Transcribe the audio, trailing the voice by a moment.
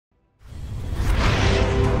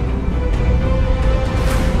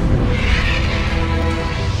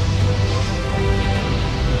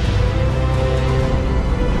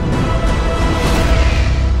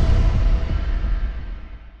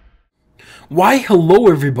Why,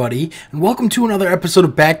 hello everybody, and welcome to another episode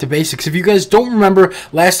of Back to Basics. If you guys don't remember,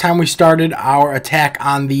 last time we started our attack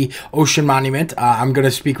on the Ocean Monument. I'm going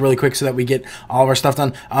to speak really quick so that we get all of our stuff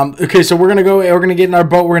done. Okay, so we're going to get in our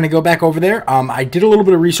boat, we're going to go back over there. I did a little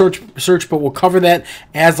bit of research, but we'll cover that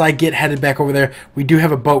as I get headed back over there. We do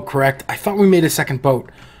have a boat, correct? I thought we made a second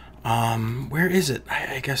boat. Where is it?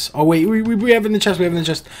 I guess, oh wait, we have it in the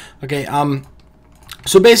chest, Okay,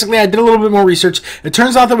 so basically, I did a little bit more research. It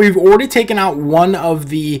turns out that we've already taken out one of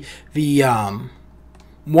the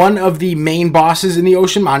main bosses in the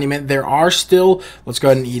Ocean Monument. There are still, let's go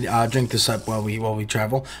ahead and drink this up while we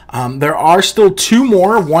travel. There are still two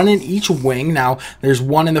more, one in each wing. Now, there's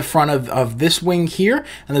one in the front of this wing here,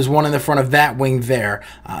 and there's one in the front of that wing there.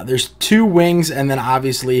 There's two wings, and then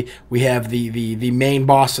obviously we have the main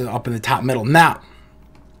boss up in the top middle. Now,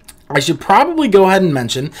 I should probably go ahead and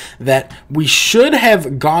mention that we should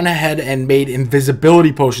have gone ahead and made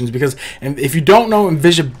invisibility potions, because if you don't know,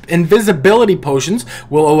 invisibility potions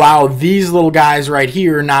will allow these little guys right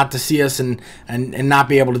here not to see us and not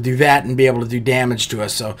be able to do that and be able to do damage to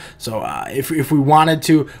us. So if we wanted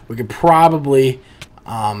to, we could probably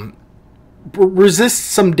resist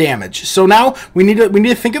some damage. So now we need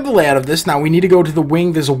to think of the layout of this. Now we need to go to the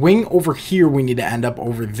wing. There's a wing over here. We need to end up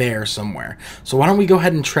over there somewhere. So why don't we go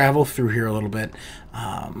ahead and travel through here a little bit.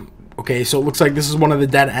 Okay, so it looks like this is one of the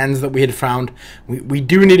dead ends that we had found. We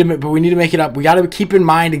do need to, but we need to make it up. We got to keep in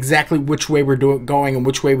mind exactly which way we're going and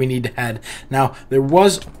which way we need to head. Now there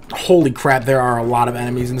was, holy crap, there are a lot of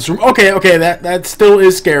enemies in this room. Okay, that still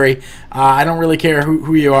is scary. I don't really care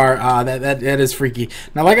who you are. That is freaky.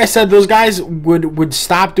 Now, like I said, those guys would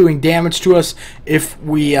stop doing damage to us if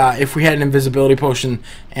we had an invisibility potion,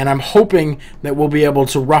 and I'm hoping that we'll be able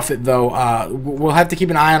to rough it, though. We'll have to keep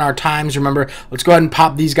an eye on our times. Remember, let's go ahead and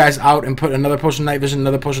pop these guys out and put another potion of night vision,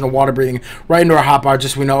 another potion of water breathing right into our hotbar,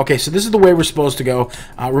 just so we know. Okay, so this is the way we're supposed to go.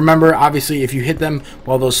 Remember, obviously, if you hit them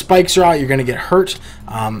while those spikes are out, you're going to get hurt.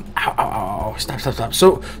 Ow, stop.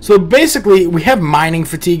 So basically, we have mining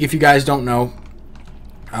fatigue, if you guys don't know,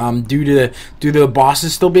 due to the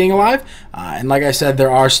bosses still being alive. And like I said, there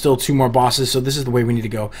are still two more bosses, so this is the way we need to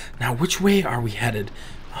go. Now, which way are we headed?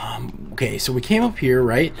 Okay, so we came up here,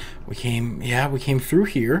 right? We came through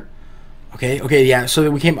here. Okay, yeah, so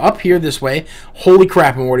we came up here this way. Holy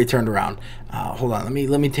crap, I'm already turned around. Hold on,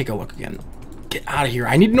 let me take a look again. Get out of here.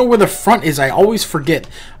 I need to know where the front is. I always forget.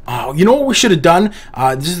 You know what we should have done?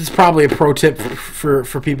 This is probably a pro tip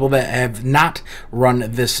for people that have not run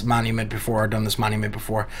this monument before or done this monument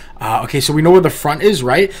before. Okay, so we know where the front is,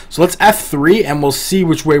 right? So let's F3 and we'll see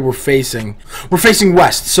which way we're facing. We're facing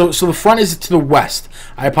west. So the front is to the west.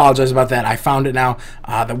 I apologize about that. I found it now.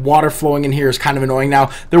 The water flowing in here is kind of annoying. Now,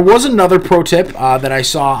 there was another pro tip that I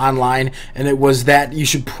saw online, and it was that you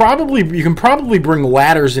can probably bring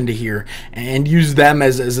ladders into here and use them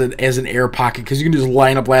as an air pocket, because you can just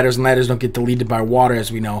line up ladders, and ladders don't get deleted by water,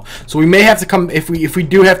 as we know. So we may have to come, if we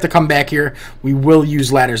do have to come back here, we will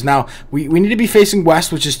use ladders. Now, we need to be facing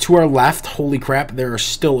west, which is to our left. Holy crap, there are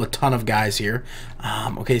still a ton of guys here.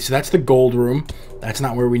 Okay, so that's the gold room. That's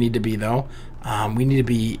not where we need to be, though. We need to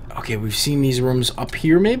be, okay, we've seen these rooms up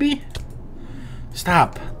here, maybe?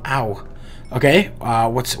 Stop. Ow. Okay,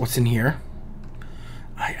 what's in here?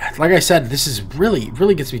 Like I said, this is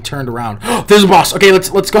really gets me turned around. There's a boss. Okay,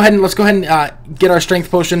 let's go ahead and get our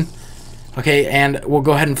strength potion. Okay, and we'll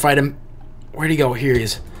go ahead and fight him. Where'd he go? Here he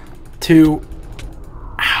is. 2.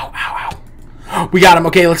 Ow. We got him.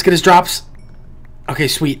 Okay, let's get his drops. Okay,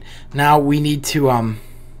 sweet. Now we need to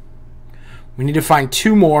find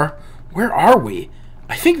 2 more. Where are we?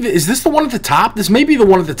 I think, is this the one at the top? This may be the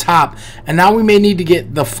one at the top, and now we may need to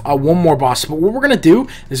get the one more boss. But what we're gonna do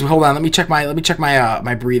is, hold on, let me check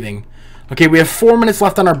my breathing. Okay, we have 4 minutes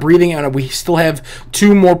left on our breathing, and we still have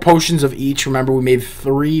 2 more potions of each. Remember, we made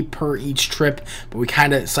 3 per each trip, but we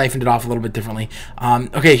kind of siphoned it off a little bit differently.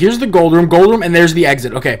 Okay, here's the gold room, and there's the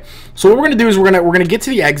exit. Okay, so what we're gonna do is we're gonna get to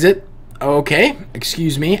the exit. Okay,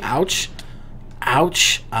 excuse me. Ouch.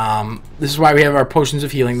 This is why we have our potions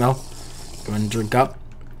of healing, though. Go ahead and drink up.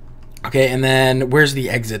 Okay, and then where's the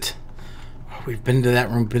exit? Oh, we've been to that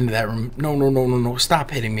room. No. Stop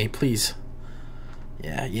hitting me, please.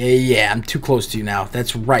 Yeah. I'm too close to you now.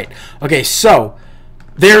 That's right. Okay, so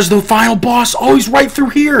there's the final boss. Oh, he's right through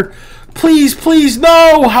here. Please,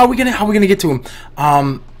 no. How are we gonna get to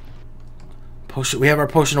him? Potion. We have our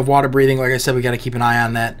potion of water breathing. Like I said, we got to keep an eye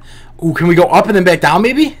on that. Ooh, can we go up and then back down,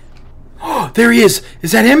 maybe? Oh, there he is.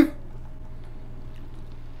 Is that him?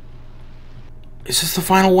 Is this the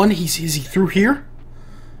final one? Is he through here?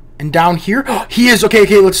 And down here? Oh, he is. Okay,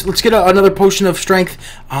 let's get another potion of strength.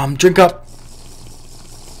 Drink up.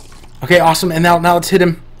 Okay, awesome. And now let's hit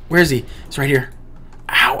him. Where is he? He's right here.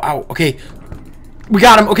 Ow, ow. Okay. We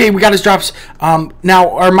got him. Okay, we got his drops.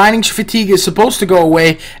 Now, our mining fatigue is supposed to go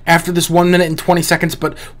away after this 1 minute and 20 seconds,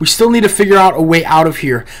 but we still need to figure out a way out of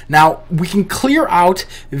here. Now, we can clear out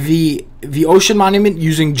the ocean monument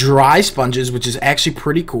using dry sponges, which is actually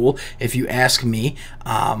pretty cool, if you ask me.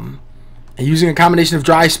 And using a combination of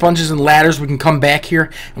dry sponges and ladders, we can come back here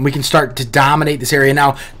and we can start to dominate this area.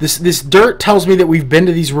 Now, this dirt tells me that we've been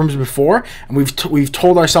to these rooms before, and we've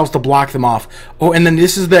told ourselves to block them off. Oh, and then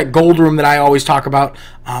this is that gold room that I always talk about.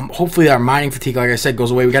 Hopefully our mining fatigue, like I said,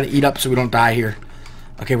 goes away. We got to eat up so we don't die here.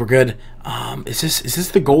 Okay, we're good. Is this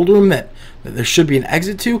the gold room that there should be an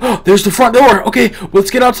exit to? Oh, there's the front door. Okay, well,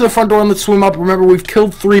 let's get out to the front door and let's swim up. Remember, we've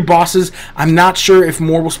killed 3 bosses. I'm not sure if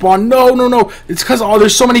more will spawn. No, no, no. It's because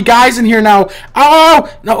there's so many guys in here now.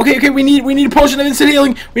 Oh no. Okay, okay. We need a potion of instant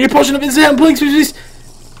healing. We need a potion of instant healing. Please, please, please.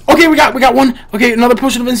 Okay, we got one. Okay, another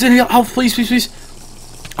potion of instant health. Please, please, please.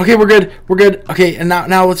 Okay, we're good. We're good. Okay, and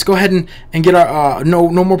now let's go ahead and get our no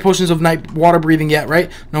more potions of night water breathing yet, right?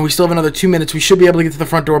 No, we still have another 2 minutes. We should be able to get to the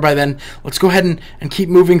front door by then. Let's go ahead and keep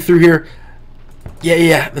moving through here.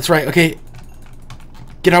 Yeah, that's right. Okay.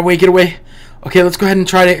 Get away, get away. Okay, let's go ahead and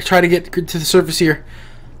try to get to the surface here.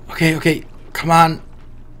 Okay. Come on.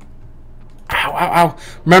 Ow, ow, ow.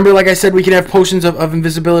 Remember, like I said, we can have potions of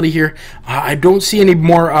invisibility here. I don't see any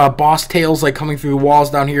more boss tails like coming through the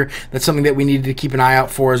walls down here. That's something that we needed to keep an eye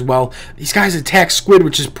out for as well. These guys attack squid,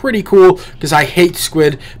 which is pretty cool because I hate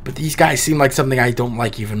squid, but these guys seem like something I don't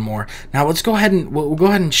like even more. Now, let's go ahead and we'll go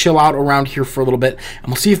ahead and chill out around here for a little bit, and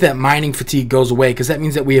we'll see if that mining fatigue goes away, because that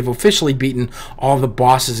means that we have officially beaten all the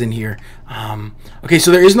bosses in here. Okay, so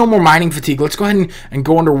there is no more mining fatigue. Let's go ahead and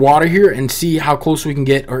go underwater here and see how close we can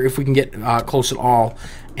get, or if we can get close at all,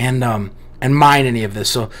 and mine any of this.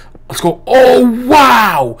 So let's go. Oh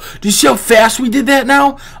wow! Do you see how fast we did that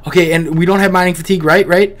now? Okay, and we don't have mining fatigue,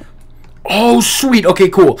 right? Oh sweet. Okay,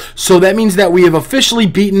 cool. So that means that we have officially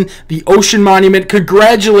beaten the ocean monument.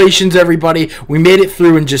 Congratulations, everybody. We made it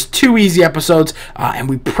through in just 2 easy episodes, and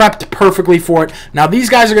we prepped perfectly for it. Now these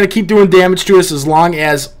guys are going to keep doing damage to us as long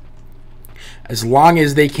as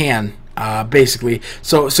they can, basically.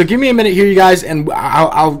 So give me a minute here, you guys, and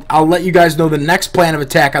I'll let you guys know the next plan of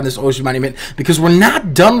attack on this ocean monument, because we're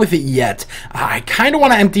not done with it yet. I kind of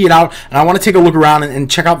want to empty it out, and I want to take a look around and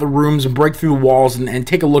check out the rooms and break through the walls and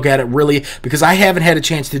take a look at it, really, because I haven't had a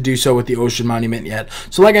chance to do so with the ocean monument yet.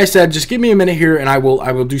 So like I said, just give me a minute here, and I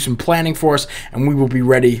will do some planning for us, and we will be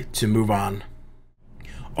ready to move on.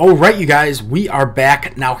 Alright, you guys, we are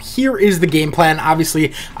back. Now, here is the game plan.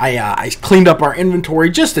 Obviously, I cleaned up our inventory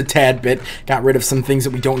just a tad bit, got rid of some things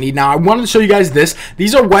that we don't need. Now, I wanted to show you guys this.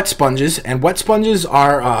 These are wet sponges, and wet sponges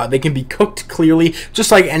are, they can be cooked clearly, just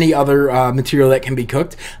like any other material that can be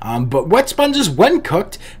cooked. But wet sponges, when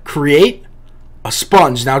cooked, create a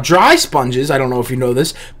sponge. Now, dry sponges, I don't know if you know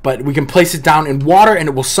this, but we can place it down in water and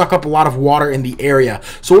it will suck up a lot of water in the area.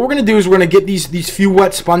 So what we're going to do is we're going to get these few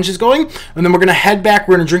wet sponges going, and then we're going to head back.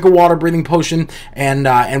 We're going to drink a water breathing potion, and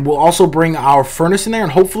we'll also bring our furnace in there,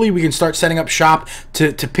 and hopefully we can start setting up shop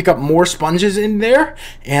to pick up more sponges in there,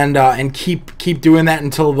 and keep doing that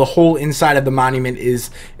until the whole inside of the monument is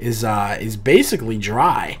basically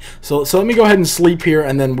dry. So let me go ahead and sleep here,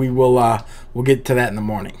 and then we'll get to that in the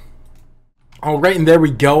morning. Alright, and there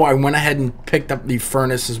we go. I went ahead and picked up the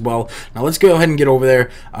furnace as well. Now let's go ahead and get over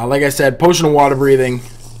there. Like I said, potion of water breathing,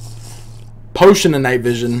 potion of night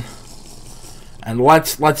vision, and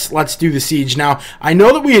let's do the siege. Now, I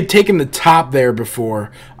know that we had taken the top there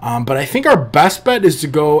before, but I think our best bet is to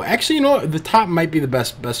go. Actually, you know what? The top might be the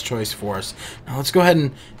best choice for us. Now let's go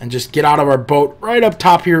ahead and just get out of our boat right up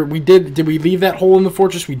top here. Did we leave that hole in the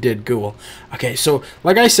fortress? We did. Cool. Okay, so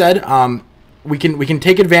like I said, we can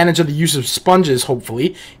take advantage of the use of sponges,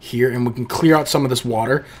 hopefully, here, and we can clear out some of this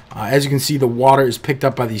water. As you can see, the water is picked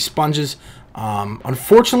up by these sponges.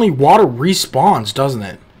 Unfortunately, water respawns, doesn't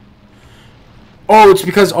it? Oh, it's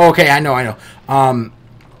because... Oh, okay, I know.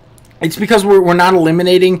 It's because we're not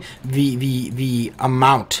eliminating the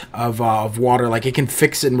amount of water. Like, it can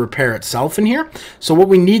fix it and repair itself in here. So what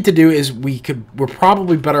we need to do is we're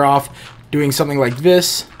probably better off doing something like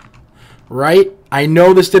this, right? I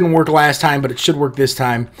know this didn't work last time, but it should work this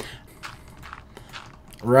time.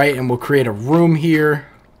 Right, and we'll create a room here.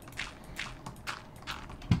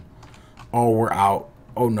 Oh, we're out.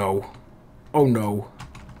 Oh, no. Oh, no.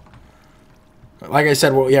 Like I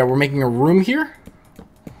said, well, yeah, we're making a room here.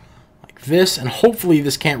 Like this, and hopefully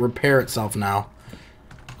this can't repair itself now.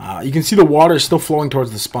 You can see the water is still flowing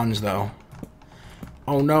towards the sponge, though.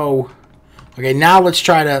 Oh, no. Okay, now let's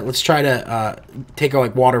try to take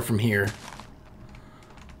like water from here.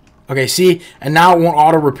 Okay, see? And now it won't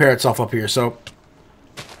auto-repair itself up here, so...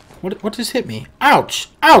 What just hit me? Ouch!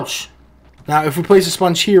 Ouch! Now, if we place a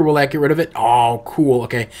sponge here, will that get rid of it? Oh, cool.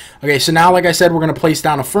 Okay. Okay, so now, like I said, we're going to place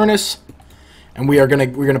down a furnace. And we're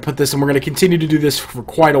gonna put this, and we're gonna continue to do this for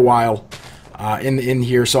quite a while in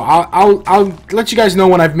here. So I'll let you guys know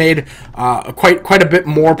when I've made quite a bit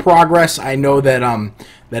more progress. I know that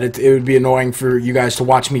it would be annoying for you guys to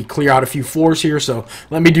watch me clear out a few floors here. So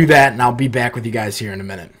let me do that, and I'll be back with you guys here in a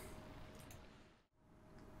minute.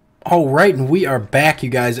 Alright, and we are back,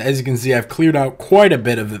 you guys. As you can see, I've cleared out quite a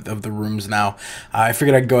bit of the rooms now. I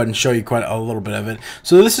figured I'd go ahead and show you quite a little bit of it.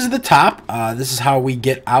 So this is the top. This is how we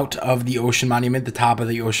get out of the Ocean Monument, the top of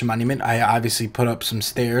the Ocean Monument. I obviously put up some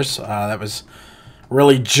stairs. That was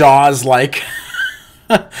really Jaws-like.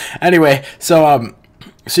 Anyway, so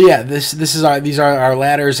yeah, these are our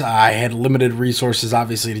ladders. I had limited resources,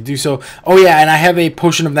 obviously, to do so. Oh yeah, and I have a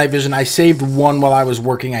potion of night vision. I saved one while I was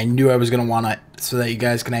working. I knew I was going to want to, so that you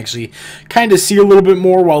guys can actually kind of see a little bit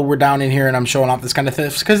more while we're down in here and I'm showing off this kind of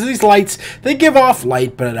stuff. Because these lights, they give off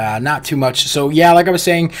light, but not too much. So yeah, like I was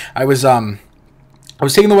saying, I was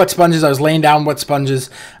taking the wet sponges. I was laying down wet sponges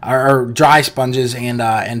or dry sponges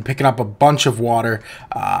and picking up a bunch of water.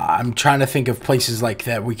 I'm trying to think of places like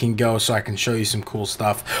that we can go so I can show you some cool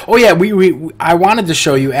stuff. Oh yeah, I wanted to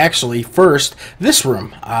show you actually first this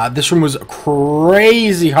room. This room was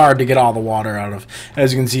crazy hard to get all the water out of.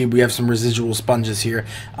 As you can see, we have some residual sponges here,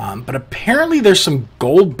 but apparently there's some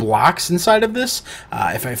gold blocks inside of this.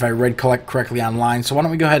 If I read correctly online. So why don't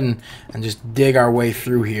we go ahead and just dig our way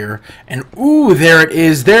through here? And ooh, there it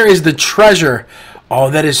is. There is the treasure. Oh,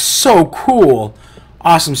 that is so cool.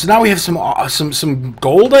 Awesome. So now we have some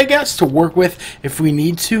gold, I guess, to work with if we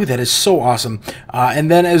need to. That is so awesome. And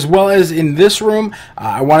then as well as in this room,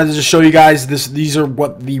 I wanted to just show you guys these are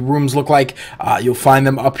what the rooms look like. You'll find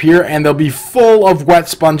them up here, and they'll be full of wet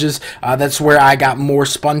sponges. That's where I got more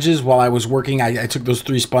sponges while I was working. I took those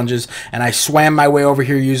 3 sponges, and I swam my way over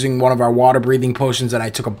here using one of our water-breathing potions, and I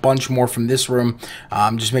took a bunch more from this room,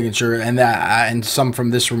 just making sure, and some from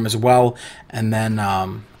this room as well. And then,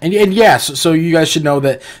 and yeah, so you guys should know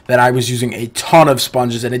that I was using a ton of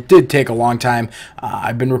sponges, and it did take a long time.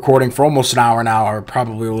 I've been recording for almost an hour now, or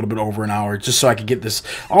probably a little bit over an hour, just so I could get this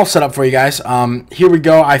all set up for you guys. Here we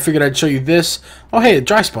go. I figured I'd show you this. Oh, hey, a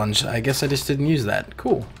dry sponge. I guess I just didn't use that.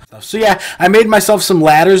 Cool. So yeah, I made myself some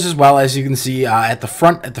ladders as well, as you can see at the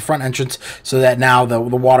front entrance, so that now the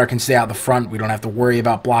water can stay out the front. We don't have to worry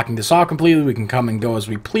about blocking this off completely. We can come and go as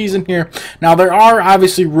we please in here. Now there are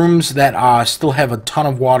obviously rooms that still have a ton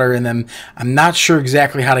of water in them. I'm not sure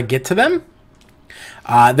exactly how to get to them.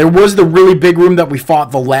 There was the really big room that we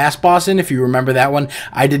fought the last boss in, if you remember that one.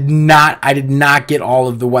 I did not get all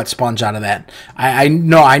of the wet sponge out of that. I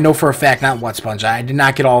know for a fact, not wet sponge. I did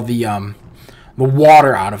not get all the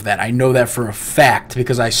water out of that. I know that for a fact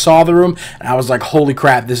because I saw the room and I was like, holy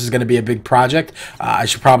crap, this is going to be a big project. I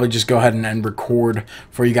should probably just go ahead and record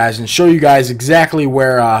for you guys and show you guys exactly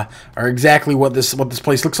where or exactly what this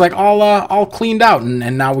place looks like, all cleaned out,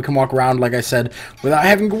 and now we can walk around, like I said, without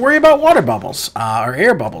having to worry about water bubbles or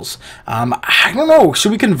air bubbles. I don't know,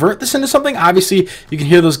 should we convert this into something? Obviously you can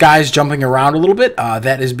hear those guys jumping around a little bit.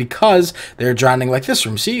 That is because they're drowning like this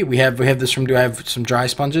room. See, we have this room. Do I have some dry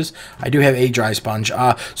sponges? I do have a dry sponge.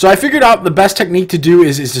 So I figured out the best technique to do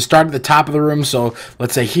is to start at the top of the room. So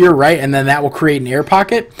let's say here, right, and then that will create an air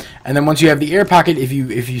pocket. And then once you have the air pocket, if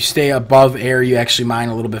you stay above air, you actually mine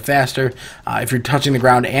a little bit faster. If you're touching the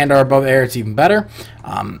ground and are above air, it's even better.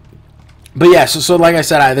 But yeah, so like I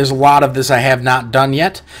said, there's a lot of this I have not done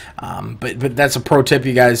yet, but that's a pro tip.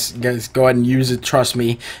 You guys go ahead and use it. Trust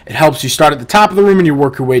me, it helps you start at the top of the room and you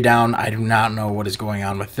work your way down. I do not know what is going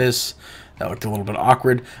on with this. That looked a little bit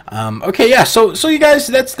awkward. Okay, yeah. So you guys,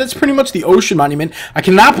 that's pretty much the Ocean Monument. I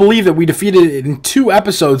cannot believe that we defeated it in 2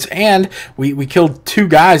 episodes, and we killed 2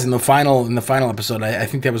 guys in the final episode. I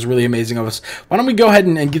think that was really amazing of us. Why don't we go ahead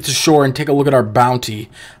and get to shore and take a look at our bounty?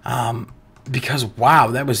 Because wow,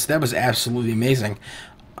 that was absolutely amazing.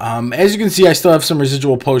 As you can see, I still have some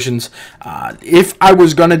residual potions. If I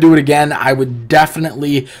was going to do it again, I would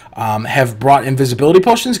definitely have brought invisibility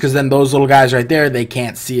potions, because then those little guys right there, they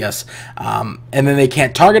can't see us. And then they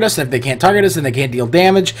can't target us, and if they can't target us, then they can't deal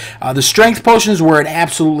damage. The strength potions were an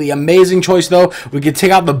absolutely amazing choice, though. We could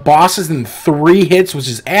take out the bosses in 3 hits, which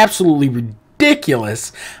is absolutely ridiculous.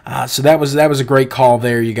 ridiculous. So that was a great call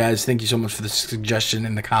there, you guys. Thank you so much for the suggestion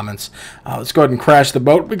in the comments. Let's go ahead and crash the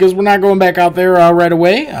boat because we're not going back out there right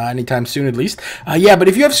away, anytime soon at least. Yeah, but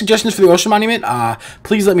if you have suggestions for the ocean monument,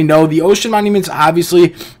 please let me know. The ocean monuments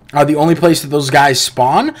obviously are the only place that those guys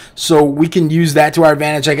spawn, so we can use that to our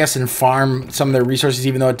advantage, I guess, and farm some of their resources,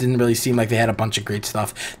 even though it didn't really seem like they had a bunch of great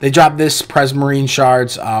stuff. They dropped this Presmarine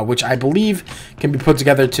shards, which I believe can be put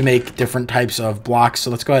together to make different types of blocks,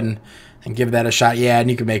 so let's go ahead and give that a shot. Yeah,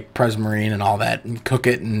 and you can make Presmarine and all that, and cook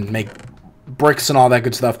it and make bricks and all that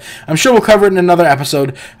good stuff. I'm sure we'll cover it in another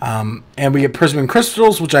episode. And we get Prismarine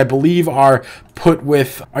crystals, which I believe are put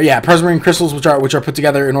with, Prismarine crystals, which are put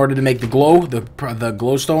together in order to make the glow, the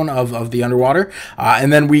glowstone of the underwater.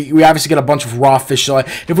 And then we obviously get a bunch of raw fish. So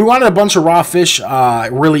if we wanted a bunch of raw fish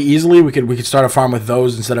really easily, we could start a farm with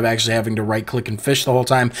those instead of actually having to right click and fish the whole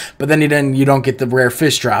time. But then you don't get the rare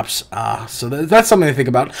fish drops. So that's something to think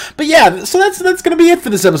about. But yeah, so that's gonna be it for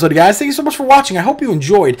this episode, guys. Thank you so much for watching. I hope you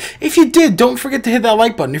enjoyed. If you did, don't forget to hit that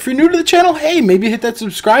like button. If you're new to the channel, hey, maybe hit that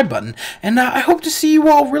subscribe button. And I hope to see you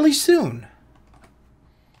all really soon.